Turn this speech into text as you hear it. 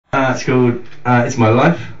It's called It's My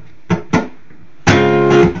Life.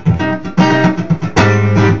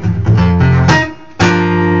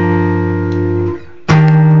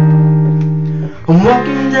 I'm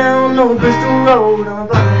walking down Old Bristol Road. I'm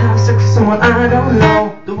about to have sex with someone I don't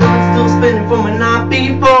know. The world's still spinning from a night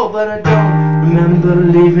before, but I don't remember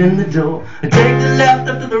leaving the door. I take the left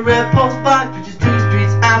after the red post box, which is 2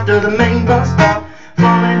 streets after the main bus stop.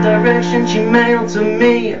 Following direction she mailed to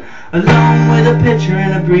me, along with a picture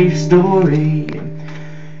and a brief story.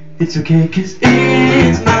 It's okay 'cause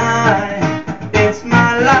it's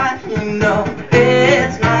my life, you know.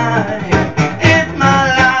 It's my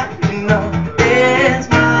life, you know. It's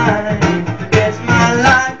my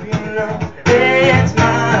life, you know. It's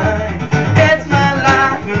my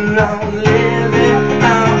life, you know. Live it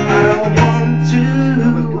how I want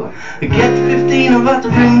to. I get to 15, I'm about to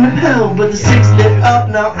ring the bell, but the 6 lit up,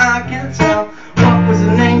 now I can tell. What was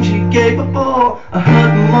the name she gave before? I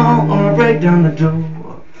heard them all on a break down the door.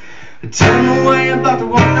 I turn away, about to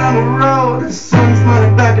walk down the road. The sun's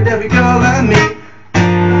smiling back at every girl I meet. I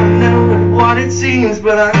don't know what it seems,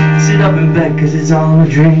 but I sit up in bed 'cause it's all a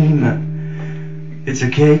dream. It's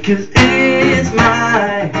okay 'cause it's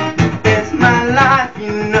my